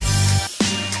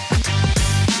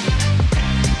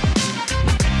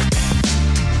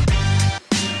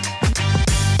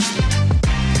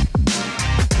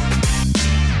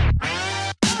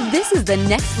the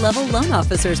Next Level Loan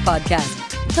Officers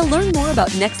podcast. To learn more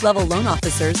about Next Level Loan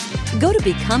Officers, go to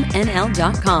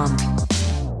becomennl.com.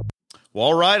 Well,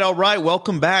 all right.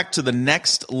 Welcome back to the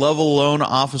Next Level Loan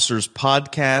Officers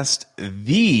podcast,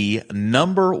 the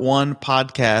number one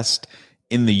podcast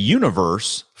in the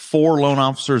universe for loan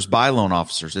officers by loan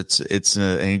officers. It's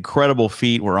an incredible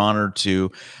feat. We're honored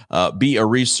to be a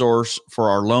resource for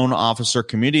our loan officer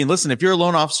community. And listen, if you're a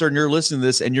loan officer and you're listening to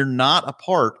this and you're not a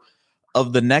part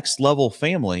of the Next Level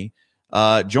family,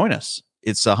 join us.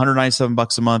 It's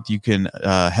 $197 a month. You can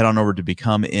head on over to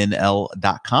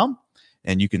becomennl.com.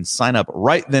 And you can sign up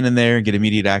right then and there and get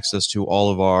immediate access to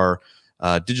all of our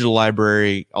digital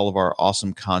library, all of our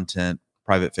awesome content,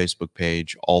 private Facebook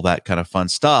page, all that kind of fun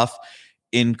stuff,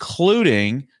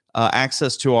 including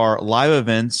access to our live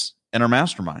events and our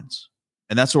masterminds.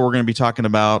 And that's what we're going to be talking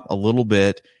about a little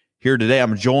bit here today.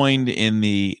 I'm joined in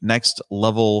the Next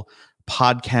Level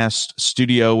podcast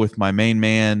studio with my main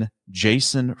man,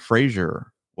 Jason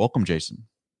Frazier. Welcome, Jason.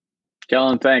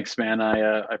 Kellen, thanks, man.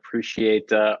 I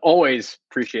always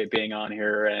appreciate being on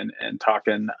here and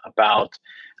talking about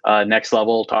Next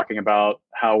Level, talking about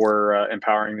how we're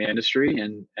empowering the industry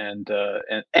and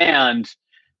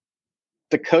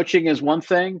the coaching is one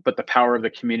thing, but the power of the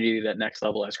community that Next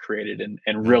Level has created,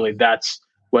 and really that's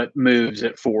what moves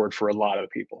it forward for a lot of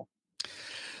people.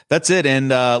 That's it. And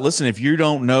listen, if you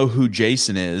don't know who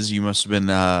Jason is, you must have been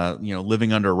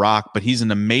living under a rock. But he's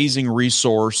an amazing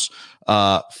resource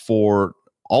for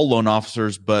all loan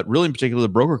officers, but really in particular the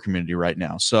broker community right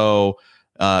now. So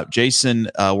Jason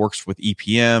works with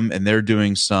EPM, and they're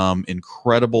doing some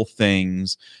incredible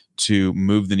things to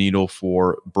move the needle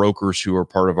for brokers who are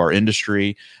part of our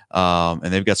industry. And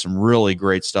they've got some really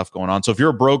great stuff going on. So if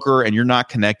you're a broker and you're not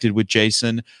connected with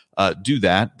Jason, do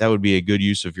that. That would be a good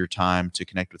use of your time to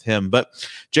connect with him. But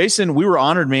Jason, we were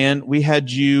honored, man. We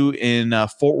had you in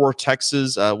Fort Worth,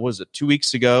 Texas. What was it, 2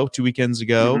 weekends ago,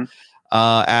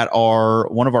 at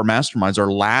one of our masterminds,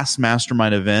 our last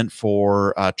mastermind event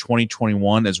for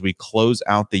 2021 as we close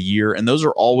out the year. And those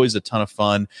are always a ton of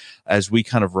fun as we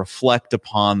kind of reflect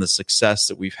upon the success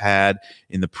that we've had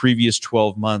in the previous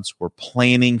 12 months. We're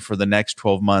planning for the next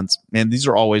 12 months. Man, these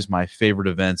are always my favorite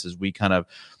events as we kind of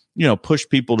push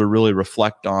people to really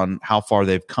reflect on how far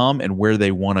they've come and where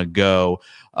they want to go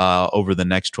over the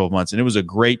next 12 months. And it was a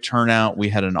great turnout. We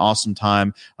had an awesome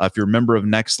time. If you're a member of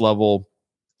Next Level,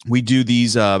 we do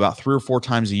these about 3 or 4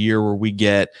 times a year where we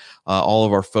get all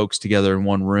of our folks together in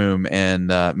one room. And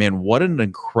man, what an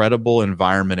incredible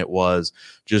environment it was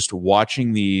just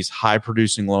watching these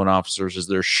high-producing loan officers as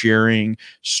they're sharing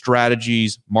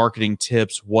strategies, marketing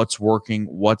tips, what's working,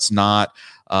 what's not.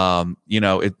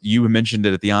 You mentioned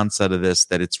it at the onset of this,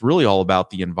 that it's really all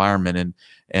about the environment.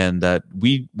 And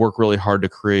we work really hard to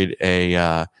create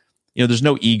a there's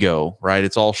no ego, right?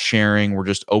 It's all sharing. We're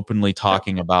just openly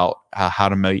talking about how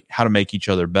to make each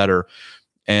other better.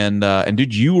 And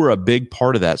dude, you were a big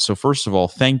part of that. So first of all,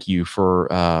 thank you for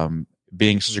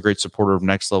being such a great supporter of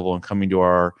Next Level and coming to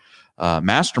our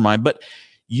mastermind. But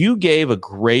you gave a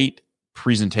great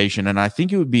presentation, and I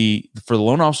think it would be for the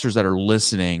loan officers that are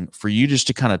listening, for you just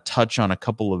to kind of touch on a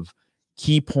couple of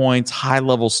key points, high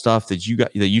level stuff that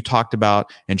you talked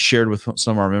about and shared with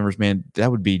some of our members. Man,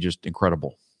 that would be just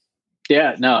incredible.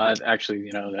 Yeah, no,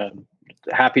 actually,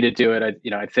 happy to do it.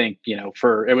 I think,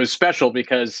 it was special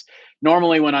because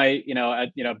normally when I,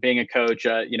 being a coach,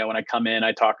 when I come in,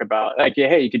 I talk about like,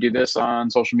 hey, you could do this on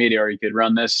social media, or you could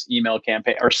run this email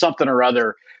campaign or something or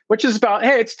other, which is about,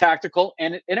 hey, it's tactical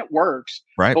and it works.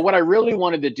 Right. But what I really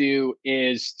wanted to do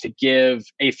is to give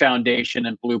a foundation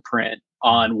and blueprint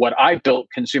on what I built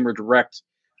Consumer Direct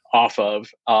off of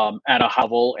at a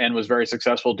level, and was very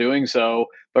successful doing so,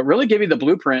 but really give you the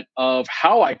blueprint of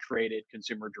how I created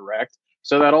Consumer Direct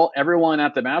so that everyone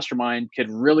at the mastermind could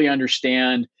really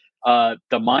understand the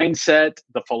mindset,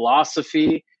 the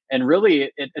philosophy, and really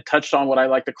it touched on what I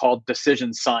like to call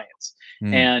decision science.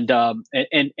 And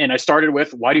I started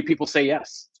with, why do people say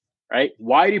yes? Right?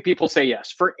 Why do people say yes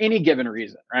for any given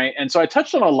reason? Right? And so I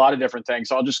touched on a lot of different things.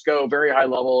 So I'll just go very high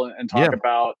level and talk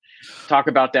about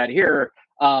that here.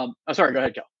 Sorry, go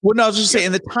ahead, Kel. Well, no, I was just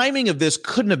saying, the timing of this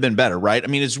couldn't have been better, right? I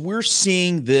mean, as we're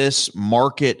seeing this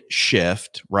market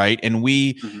shift, right, and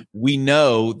we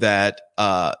know that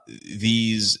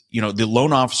the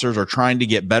loan officers are trying to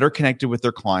get better connected with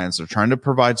their clients. They're trying to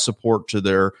provide support to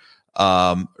their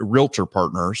realtor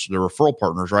partners, their referral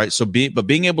partners, right? So,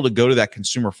 being able to go to that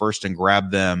consumer first and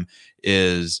grab them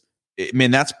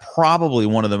that's probably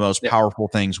one of the most powerful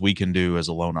things we can do as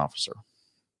a loan officer.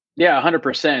 Yeah,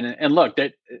 100%. And look,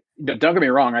 don't get me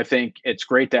wrong. I think it's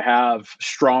great to have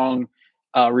strong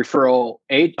referral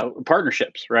aid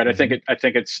partnerships, right? Mm-hmm. I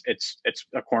think it's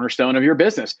a cornerstone of your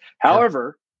business.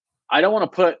 However, I don't want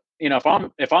to put,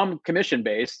 if I'm commission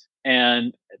based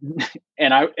and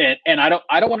I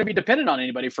don't want to be dependent on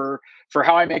anybody for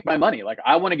how I make my money. Like,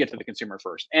 I want to get to the consumer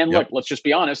first. And look, let's just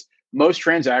be honest, most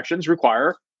transactions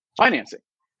require financing,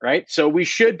 right? So we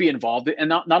should be involved. And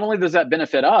not only does that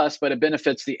benefit us, but it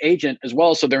benefits the agent as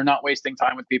well. So they're not wasting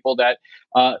time with people that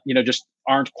just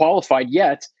aren't qualified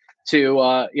yet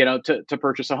to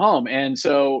purchase a home. And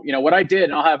so, what I did,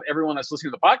 and I'll have everyone that's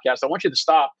listening to the podcast, I want you to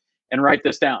stop and write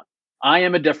this down. I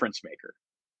am a difference maker,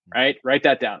 right? Write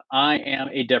that down. I am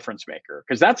a difference maker,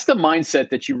 because that's the mindset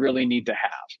that you really need to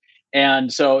have.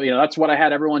 And so, that's what I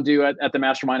had everyone do at the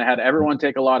mastermind. I had everyone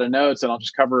take a lot of notes, and I'll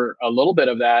just cover a little bit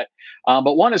of that.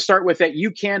 But one is start with that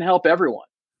you can help everyone.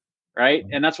 Right.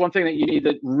 And that's one thing that you need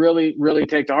to really, really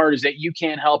take to heart, is that you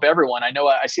can help everyone. I know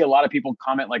I see a lot of people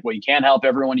comment like, well, you can't help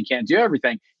everyone. You can't do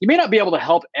everything. You may not be able to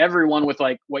help everyone with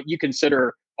like what you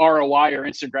consider ROI or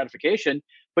instant gratification,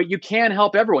 but you can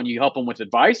help everyone. You help them with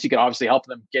advice. You can obviously help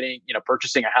them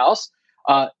purchasing a house.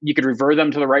 You could refer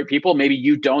them to the right people. Maybe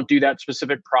you don't do that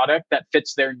specific product that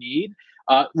fits their need.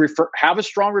 Have a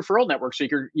strong referral network. So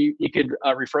you could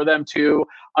refer them to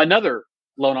another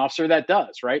loan officer that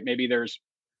does, right? Maybe there's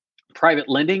private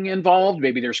lending involved.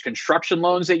 Maybe there's construction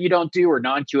loans that you don't do, or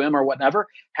non-QM or whatever.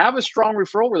 Have a strong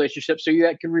referral relationship so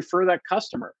you can refer that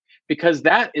customer, because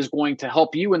that is going to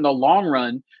help you in the long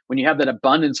run when you have that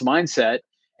abundance mindset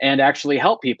and actually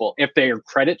help people. If they are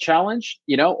credit challenged,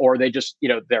 or they just,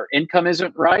 their income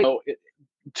isn't right,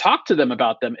 talk to them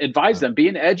about them, advise them, be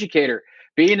an educator,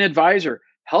 be an advisor,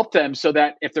 help them so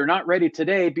that if they're not ready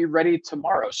today, be ready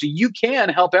tomorrow. So you can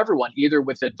help everyone either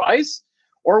with advice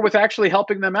or with actually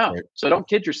helping them out. Right. So don't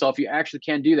kid yourself. You actually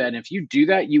can do that. And if you do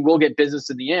that, you will get business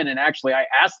in the end. And actually, I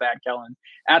asked that, Kellen,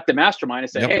 at the mastermind. I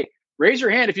said, hey, raise your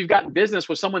hand if you've gotten business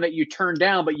with someone that you turned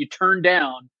down, but you turned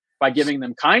down by giving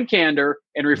them kind candor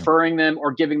and referring them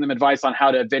or giving them advice on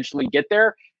how to eventually get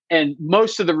there. And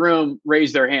most of the room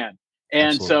raised their hand.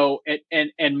 And Absolutely. So,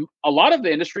 and a lot of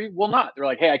the industry will not. They're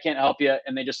like, hey, I can't help you.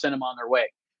 And they just send them on their way.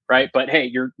 Right. But hey,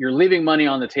 you're leaving money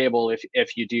on the table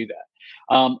if you do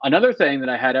that. Another thing that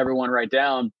I had everyone write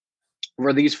down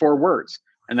were these 4 words,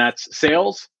 and that's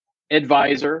sales,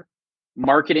 advisor,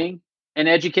 marketing, and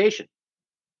education.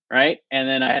 Right. And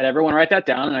then I had everyone write that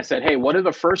down, and I said, hey, what do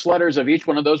the first letters of each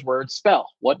one of those words spell?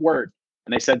 What word?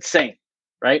 And they said same.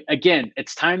 Right. Again,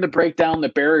 it's time to break down the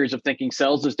barriers of thinking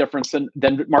sales is different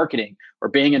than marketing, or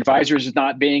being advisors is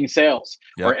not being sales,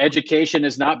 or education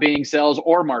is not being sales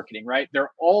or marketing. Right.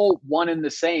 They're all one and the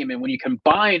same. And when you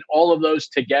combine all of those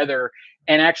together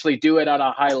and actually do it at a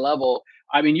high level,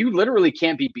 I mean, you literally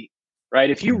can't be beat.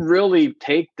 Right. If you really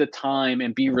take the time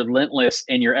and be relentless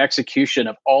in your execution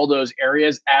of all those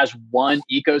areas as one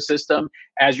ecosystem,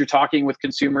 as you're talking with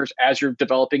consumers, as you're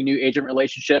developing new agent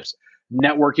relationships,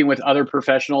 networking with other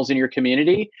professionals in your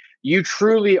community, you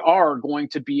truly are going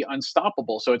to be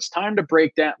unstoppable. So it's time to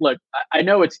break down. Look, I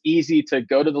know it's easy to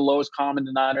go to the lowest common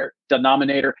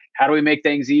denominator. How do we make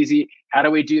things easy? How do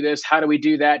we do this? How do we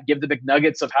do that? Give the big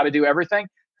nuggets of how to do everything.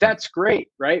 That's great,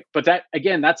 right? But that,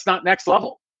 again, that's not next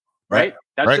level, right?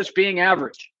 That's just being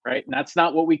average, right? And that's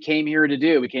not what we came here to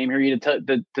do. We came here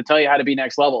to tell you how to be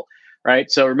next level.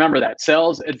 Right. So remember that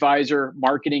sales, advisor,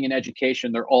 marketing, and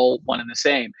education, they're all one and the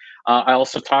same. I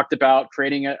also talked about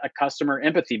creating a customer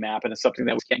empathy map, and it's something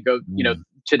that we can't go,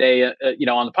 today,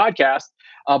 on the podcast,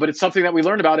 but it's something that we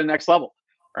learned about in Next Level.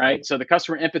 Right. So the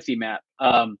customer empathy map,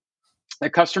 the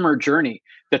customer journey,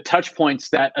 the touch points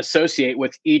that associate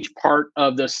with each part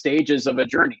of the stages of a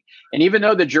journey. And even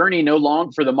though the journey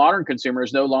for the modern consumer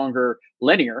is no longer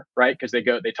linear, right? Because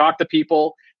they talk to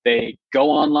people, they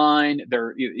go online,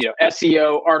 they're,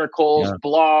 SEO articles,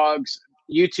 blogs,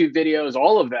 YouTube videos,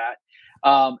 all of that.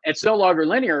 It's no longer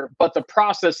linear, but the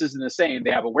process isn't the same. They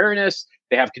have awareness,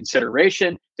 they have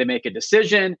consideration, they make a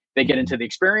decision, they get into the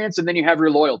experience, and then you have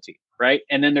your loyalty, right?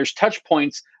 And then there's touch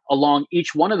points along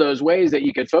each one of those ways that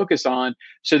you could focus on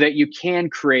so that you can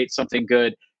create something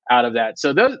good out of that.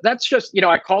 So that's just,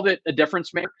 I called it a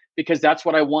difference maker because that's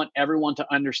what I want everyone to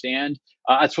understand.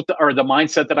 That's the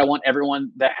mindset that I want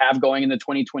everyone to have going into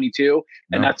 2022.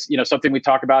 And that's, something we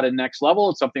talk about in Next Level.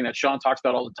 It's something that Sean talks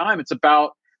about all the time.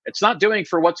 It's not doing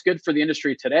for what's good for the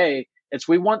industry today.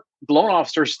 We want loan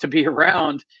officers to be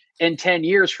around in 10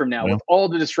 years from now with all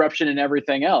the disruption and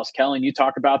everything else. Kellen, you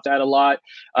talk about that a lot,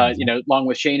 along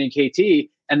with Shane and KT.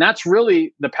 And that's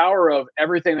really the power of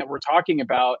everything that we're talking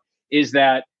about, is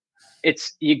that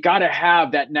you got to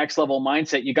have that next level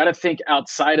mindset. You got to think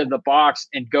outside of the box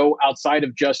and go outside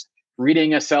of just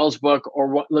reading a sales book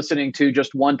or listening to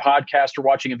just one podcast or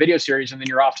watching a video series, and then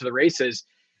you're off to the races.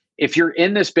 If you're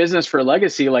in this business for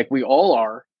legacy, like we all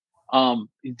are,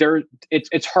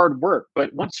 it's hard work.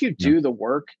 But once you do the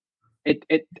work,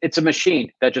 it's a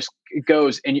machine that just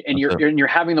goes, and you're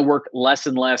having the work less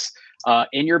and less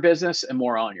in your business and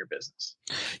more on your business.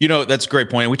 That's a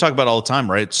great point. And we talk about it all the time,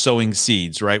 right? Sowing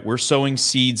seeds, right? We're sowing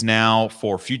seeds now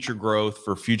for future growth,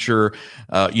 for future,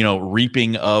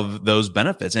 reaping of those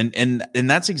benefits. And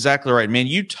that's exactly right, man.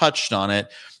 You touched on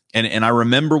it. And I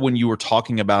remember when you were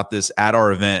talking about this at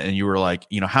our event, and you were like,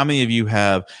 how many of you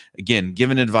have, again,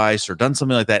 given advice or done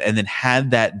something like that, and then had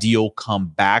that deal come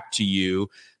back to you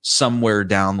somewhere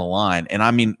down the line? And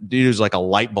I mean, dude, it was like a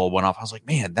light bulb went off. I was like,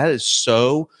 man, that is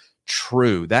so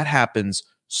true. That happens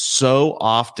so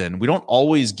often. We don't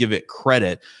always give it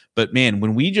credit, but man,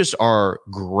 when we just are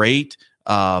great,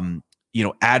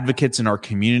 advocates in our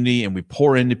community, and we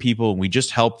pour into people and we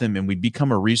just help them and we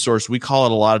become a resource. We call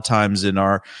it a lot of times in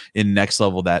Next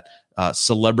Level that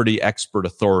celebrity expert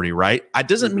authority, right? It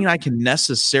doesn't mean I can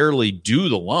necessarily do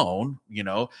the loan,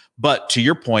 but to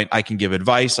your point, I can give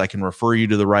advice. I can refer you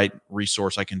to the right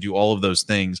resource. I can do all of those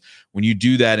things. When you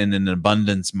do that in an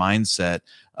abundance mindset,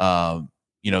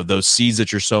 those seeds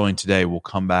that you're sowing today will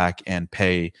come back and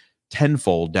pay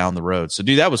tenfold down the road. So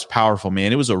dude, that was powerful,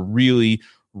 man. It was a really,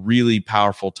 really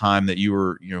powerful time that you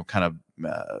were, kind of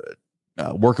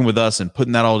working with us and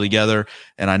putting that all together.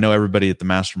 And I know everybody at the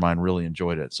mastermind really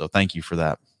enjoyed it. So thank you for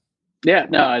that. Yeah,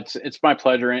 no, it's my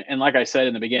pleasure. And like I said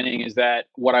in the beginning, is that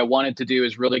what I wanted to do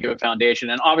is really give a foundation.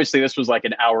 And obviously this was like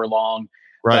an hour long,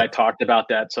 right? I talked about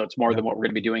that. So it's more than what we're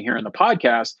going to be doing here in the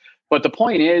podcast. But the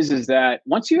point is that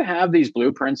once you have these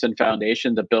blueprints and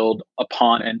foundation to build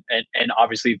upon, and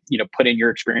obviously, put in your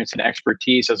experience and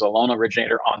expertise as a loan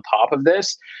originator on top of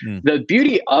this, the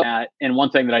beauty of that, and one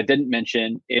thing that I didn't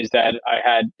mention is that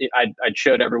I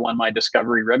showed everyone my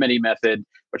discovery remedy method,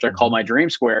 which I call my Dream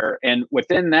Square. And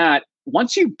within that,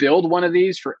 once you build one of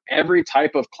these for every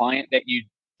type of client that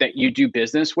you do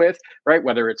business with, right?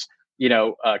 Whether it's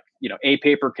A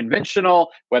paper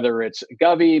conventional, whether it's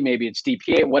Govy, maybe it's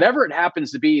DPA, whatever it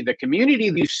happens to be, the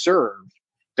community you serve,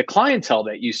 the clientele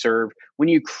that you serve, when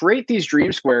you create these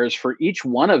Dream Squares for each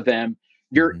one of them,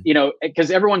 you're, because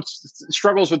everyone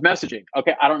struggles with messaging.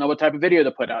 Okay, I don't know what type of video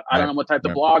to put out. I don't know what type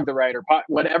of blog to write or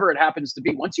whatever it happens to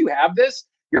be. Once you have this,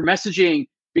 your messaging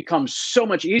becomes so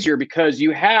much easier because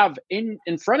you have in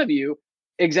front of you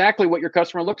exactly what your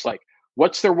customer looks like.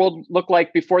 What's their world look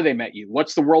like before they met you?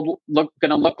 What's the world going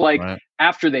to look like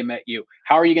after they met you?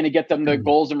 How are you going to get them the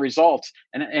goals and results?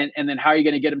 And then how are you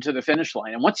going to get them to the finish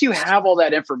line? And once you have all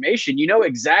that information, you know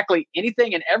exactly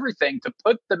anything and everything to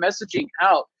put the messaging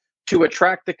out to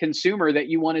attract the consumer that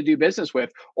you want to do business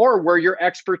with, or where your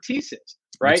expertise is,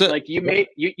 right? Like you may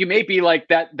be like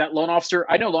that loan officer.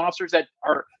 I know loan officers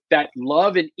that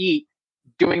love and eat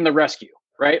doing the rescue.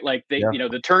 Right? Like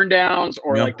the turn downs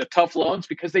or like the tough loans,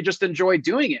 because they just enjoy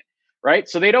doing it. Right.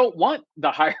 So they don't want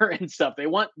the higher end stuff. They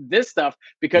want this stuff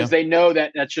because they know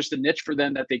that that's just a niche for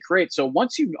them that they create. So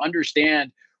once you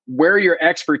understand where your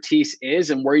expertise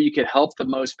is and where you can help the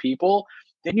most people,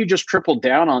 then you just triple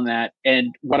down on that.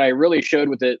 And what I really showed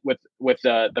with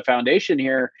the foundation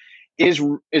here is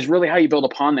really how you build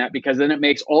upon that, because then it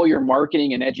makes all your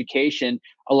marketing and education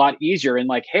a lot easier. And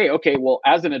like, hey, okay, well,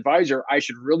 as an advisor, I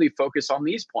should really focus on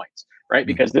these points, right?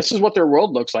 Because this is what their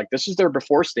world looks like. This is their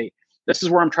before state. This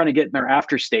is where I'm trying to get in their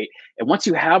after state. And once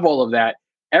you have all of that,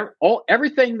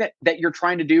 everything that you're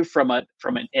trying to do from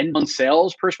an inbound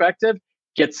sales perspective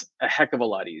gets a heck of a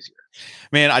lot easier.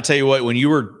 Man, I tell you what, when you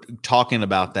were talking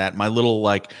about that, my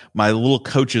little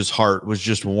coach's heart was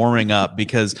just warming up,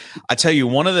 because I tell you,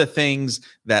 one of the things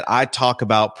that I talk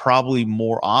about probably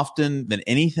more often than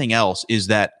anything else is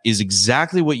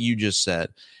exactly what you just said.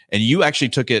 And you actually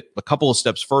took it a couple of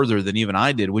steps further than even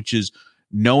I did, which is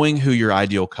knowing who your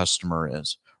ideal customer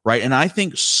is. Right. And I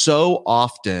think so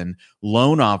often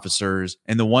loan officers,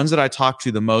 and the ones that I talk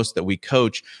to the most that we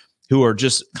coach, who are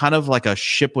just kind of like a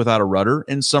ship without a rudder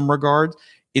in some regard,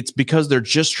 it's because they're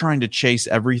just trying to chase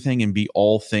everything and be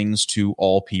all things to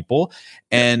all people.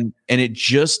 And it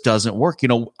just doesn't work.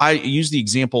 I use the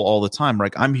example all the time.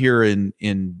 Like I'm here in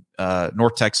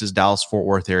North Texas, Dallas, Fort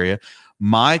Worth area.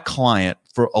 My client,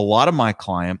 for a lot of my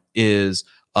client, is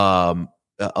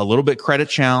a little bit credit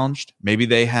challenged. Maybe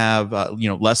they have,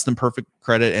 less than perfect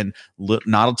credit and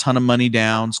not a ton of money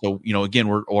down. So, again,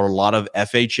 or a lot of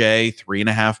FHA,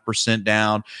 3.5%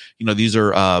 down. These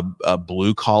are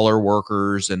blue collar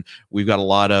workers, and we've got a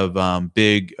lot of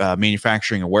big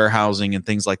manufacturing and warehousing and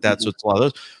things like that. So it's a lot of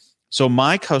those. So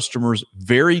my customers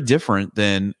very different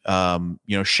than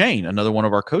Shane, another one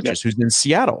of our coaches who's in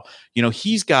Seattle.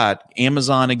 He's got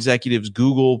Amazon executives,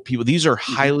 Google people. These are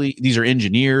these are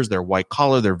engineers, they're white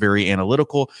collar, they're very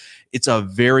analytical. It's a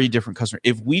very different customer.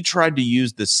 If we tried to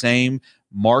use the same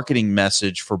marketing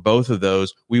message for both of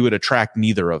those, we would attract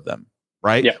neither of them,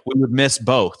 right? Yeah. We would miss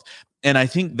both. And I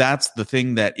think that's the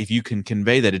thing, that if you can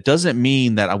convey that, it doesn't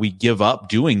mean that we give up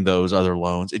doing those other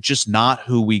loans. It's just not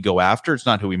who we go after. It's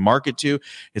not who we market to.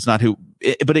 It's not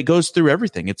but it goes through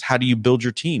everything. It's how do you build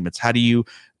your team? It's how do you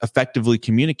effectively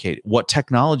communicate? What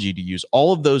technology to use?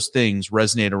 All of those things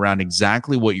resonate around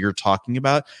exactly what you're talking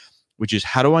about, which is,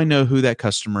 how do I know who that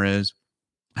customer is?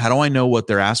 How do I know what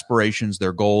their aspirations,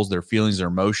 their goals, their feelings, their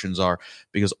emotions are?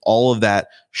 Because all of that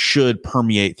should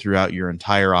permeate throughout your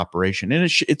entire operation. And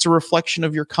it's a reflection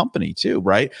of your company too,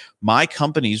 right? My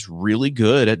company's really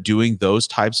good at doing those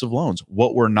types of loans.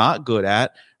 What we're not good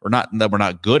at, or not that we're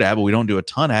not good at, but we don't do a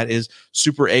ton at, is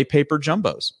super A paper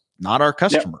jumbos. Not our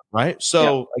customer, right?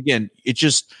 So again, it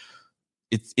just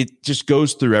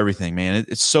goes through everything, man.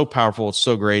 It's so powerful. It's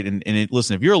so great. And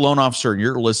listen, if you're a loan officer and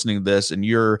you're listening to this and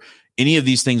any of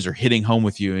these things are hitting home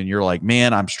with you and you're like,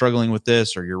 man, I'm struggling with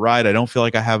this, or you're right, I don't feel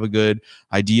like I have a good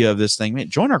idea of this thing, man,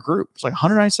 join our group. It's like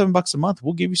 $197 a month.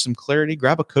 We'll give you some clarity.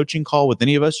 Grab a coaching call with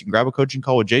any of us. You can grab a coaching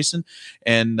call with Jason,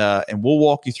 and we'll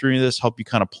walk you through this, help you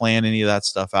kind of plan any of that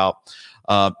stuff out.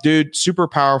 Dude, super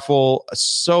powerful.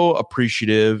 So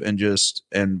appreciative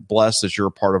and blessed that you're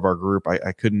a part of our group.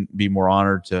 I couldn't be more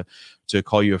honored to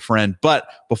call you a friend. But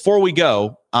before we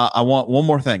go, I want one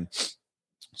more thing.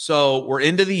 So we're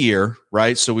into the year,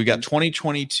 right? So we got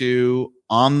 2022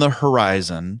 on the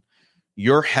horizon.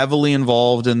 You're heavily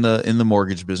involved in the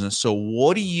mortgage business. So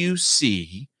what do you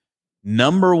see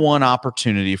number one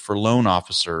opportunity for loan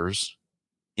officers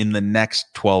in the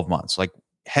next 12 months? Like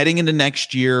heading into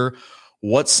next year,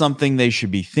 what's something they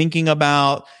should be thinking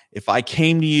about? If I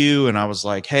came to you and I was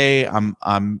like, hey, I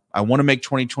want to make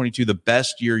 2022 the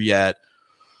best year yet,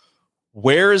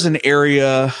 where is an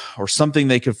area or something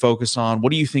they could focus on?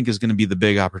 What do you think is going to be the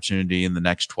big opportunity in the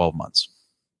next 12 months?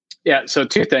 Yeah, so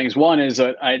two things. One is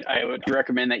I would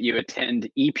recommend that you attend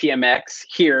EPMX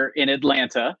here in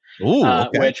Atlanta,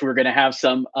 which we're going to have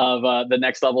some of the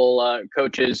next level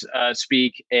coaches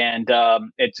speak, and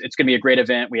it's going to be a great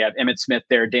event. We have Emmett Smith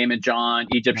there, Damon John,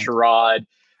 Egypt Sherrod,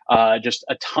 just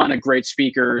a ton of great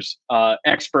speakers,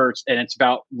 experts, and it's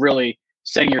about really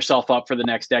setting yourself up for the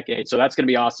next decade. So that's going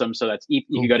to be awesome. So that's you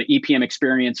can go to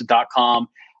epmexperience.com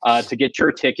to get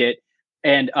your ticket.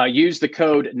 And use the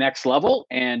code next level,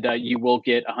 and you will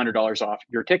get $100 off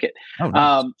your ticket. Oh,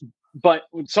 nice. But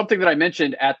something that I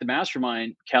mentioned at the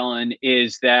mastermind, Kellen,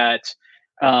 is that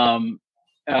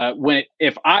if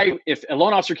a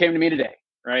loan officer came to me today,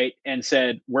 right, and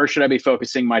said, where should I be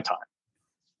focusing my time?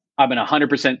 I'm going to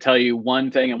 100% tell you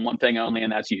one thing and one thing only,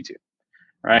 and that's YouTube.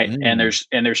 Right. And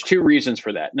there's two reasons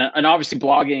for that. And obviously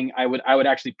blogging, I would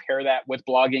actually pair that with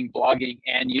blogging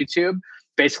and YouTube.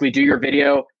 Basically do your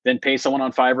video, then pay someone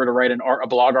on Fiverr to write a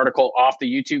blog article off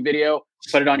the YouTube video,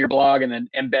 put it on your blog, and then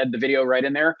embed the video right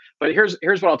in there. But here's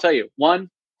what I'll tell you. One,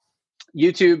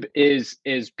 YouTube is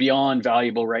beyond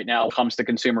valuable right now when it comes to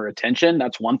consumer attention.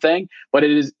 That's one thing. But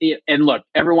and look,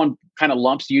 everyone kind of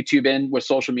lumps YouTube in with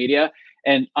social media,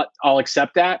 and I'll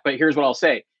accept that. But here's what I'll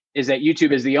say is that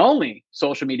YouTube is the only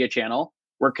social media channel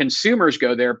where consumers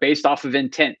go there based off of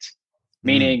intent,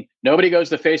 meaning nobody goes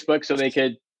to Facebook so they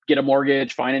could get a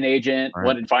mortgage, find an agent,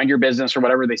 find your business or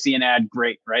whatever. They see an ad,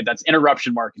 great, right? That's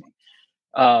interruption marketing.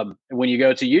 When you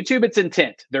go to YouTube, it's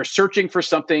intent. They're searching for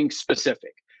something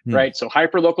specific, right? So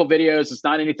hyperlocal videos, it's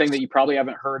not anything that you probably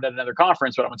haven't heard at another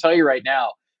conference, but I'm gonna tell you right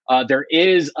now, there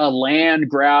is a land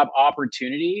grab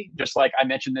opportunity, just like I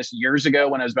mentioned this years ago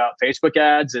when I was about Facebook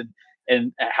ads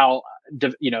and how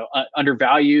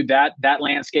undervalued that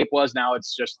landscape was. Now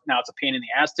it's a pain in the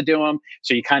ass to do them.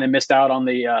 So you kind of missed out on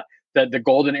the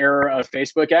golden era of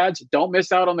Facebook ads. Don't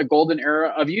miss out on the golden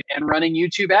era of you and running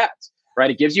YouTube ads, right?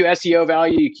 It gives you SEO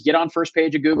value. You can get on first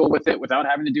page of Google with it without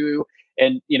having to do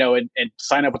and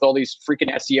sign up with all these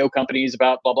freaking SEO companies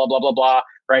about blah, blah, blah, blah, blah,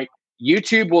 right?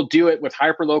 YouTube will do it with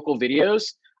hyperlocal videos.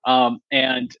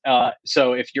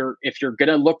 So if you're going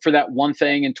to look for that one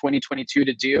thing in 2022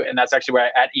 to do, and that's actually why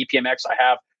at EPMX, I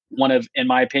have one of, in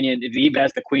my opinion,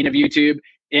 the queen of YouTube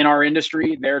in our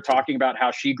industry. They're talking about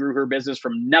how she grew her business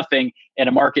from nothing in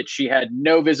a market she had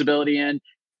no visibility in,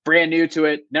 brand new to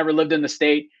it, never lived in the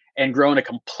state, and grown a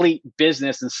complete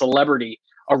business and celebrity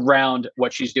around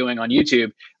what she's doing on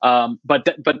YouTube. But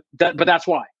that's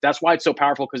why it's so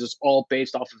powerful, because it's all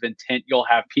based off of intent. You'll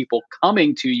have people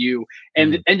coming to you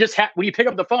and just when you pick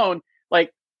up the phone,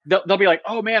 like they'll be like,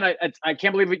 oh man, I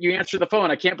can't believe you answered the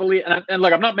phone. I can't believe, and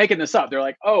look, I'm not making this up. They're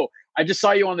like, oh, I just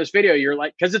saw you on this video. You're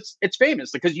like, because it's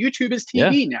famous, because YouTube is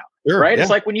TV now, right? It's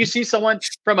like when you see someone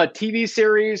from a TV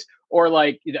series or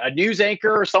like a news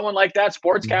anchor or someone like that,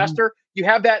 sportscaster, you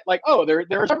have that like, oh, they're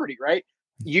a celebrity, right?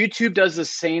 YouTube does the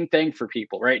same thing for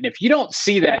people, right? And if you don't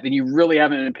see that, then you really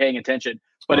haven't been paying attention.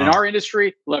 But in our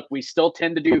industry, look, we still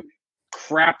tend to do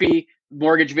crappy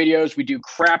mortgage videos. We do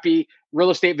crappy real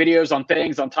estate videos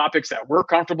on topics that we're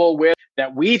comfortable with,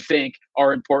 that we think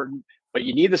are important. But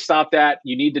you need to stop that.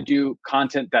 You need to do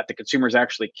content that the consumers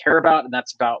actually care about, and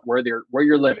that's about where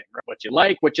you're living, right? What you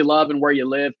like, what you love, and where you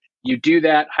live. You do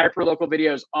that, hyper-local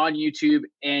videos on YouTube,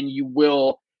 and you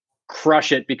will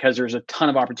crush it, because there's a ton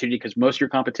of opportunity, because most of your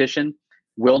competition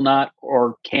will not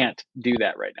or can't do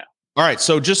that right now. All right.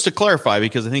 So just to clarify,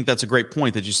 because I think that's a great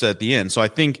point that you said at the end. So I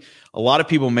think a lot of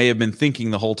people may have been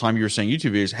thinking the whole time you were saying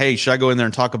YouTube videos, hey, should I go in there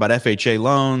and talk about FHA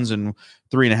loans and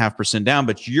 3.5% down?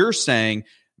 But you're saying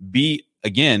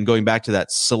again, going back to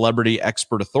that celebrity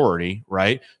expert authority,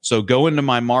 right? So go into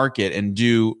my market and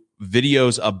do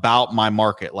videos about my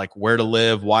market, like where to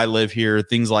live, why live here,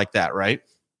 things like that, right?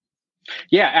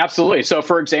 Yeah, absolutely. So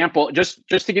for example, just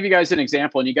to give you guys an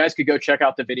example, and you guys could go check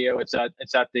out the video. It's at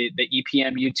the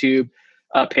EPM YouTube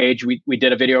page. We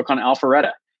did a video called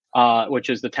Alpharetta, which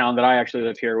is the town that I actually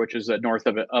live here, which is north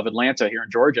of Atlanta here in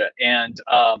Georgia. And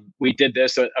we did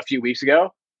this a few weeks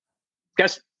ago.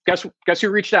 Guess who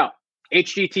reached out?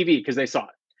 HGTV, because they saw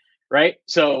it, right?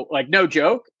 So like, no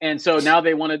joke. And so now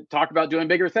they want to talk about doing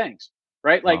bigger things,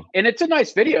 right? Like, and it's a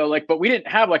nice video, like, but we didn't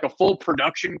have like a full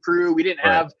production crew. We didn't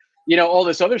have, all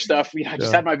this other stuff. I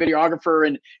just had my videographer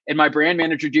and my brand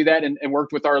manager do that, and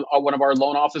worked with one of our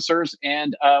loan officers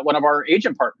and one of our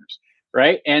agent partners.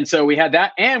 Right. And so we had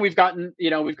that, and we've gotten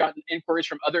inquiries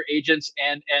from other agents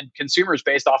and consumers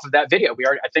based off of that video.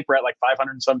 I think we're at like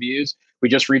 500 and some views. We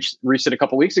just reached it a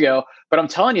couple of weeks ago. But I'm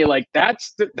telling you, like,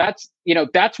 that's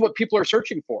what people are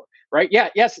searching for. Right. Yeah.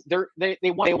 Yes. They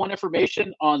want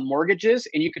information on mortgages,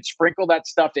 and you could sprinkle that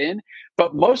stuff in.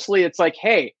 But mostly it's like,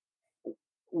 hey,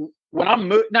 when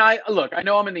I'm now, look, I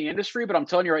know I'm in the industry, but I'm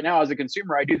telling you right now, as a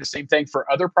consumer, I do the same thing for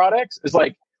other products. It's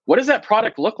like, what does that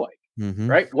product look like?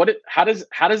 Right?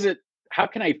 How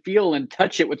can I feel and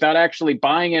touch it without actually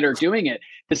buying it or doing it?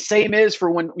 The same is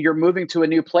for when you're moving to a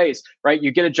new place, right?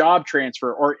 You get a job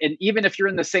transfer, and even if you're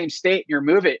in the same state and you're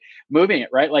moving it,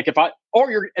 right? Like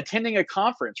or you're attending a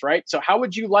conference, right? So how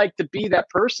would you like to be that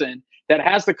person that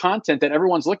has the content that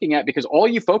everyone's looking at, because all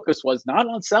you focus was not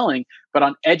on selling, but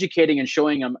on educating and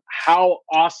showing them how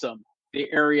awesome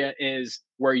the area is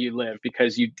where you live,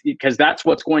 because that's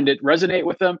what's going to resonate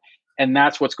with them. And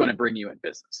that's what's going to bring you in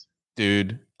business.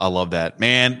 Dude, I love that,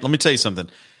 man. Let me tell you something.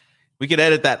 We could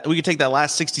edit that. We could take that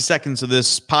last 60 seconds of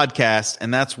this podcast,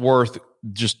 and that's worth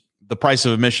just the price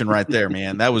of admission right there,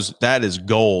 man. That is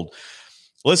gold.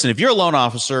 Listen, if you're a loan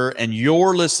officer and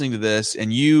you're listening to this,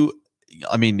 and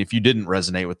if you didn't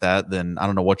resonate with that, then I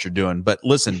don't know what you're doing. But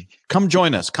listen, come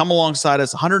join us. Come alongside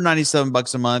us.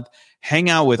 $197 a month.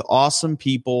 Hang out with awesome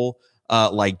people.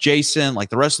 Like Jason, like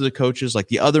the rest of the coaches, like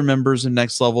the other members in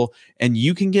Next Level. And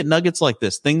you can get nuggets like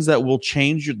this, things that will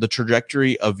change the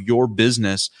trajectory of your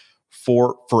business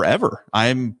for forever.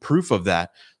 I'm proof of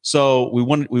that. So we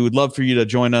would love for you to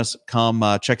join us. Come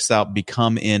check us out,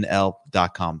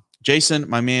 becomenl.com. Jason,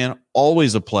 my man,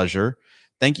 always a pleasure.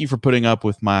 Thank you for putting up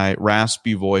with my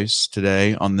raspy voice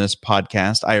today on this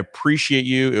podcast. I appreciate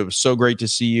you. It was so great to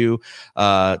see you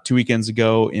 2 weekends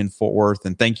ago in Fort Worth.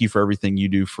 And thank you for everything you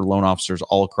do for loan officers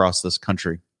all across this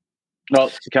country.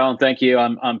 Well, Kellen, thank you.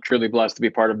 I'm truly blessed to be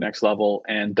part of Next Level.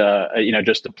 And,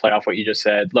 just to play off what you just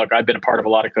said, look, I've been a part of a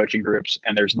lot of coaching groups,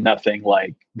 and there's nothing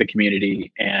like the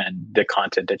community and the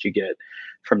content that you get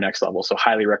from Next Level. So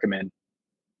highly recommend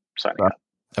signing up.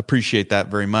 Appreciate that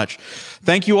very much.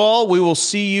 Thank you all. We will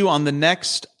see you on the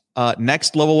next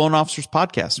Level Loan Officers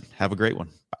podcast. Have a great one.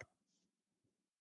 Bye.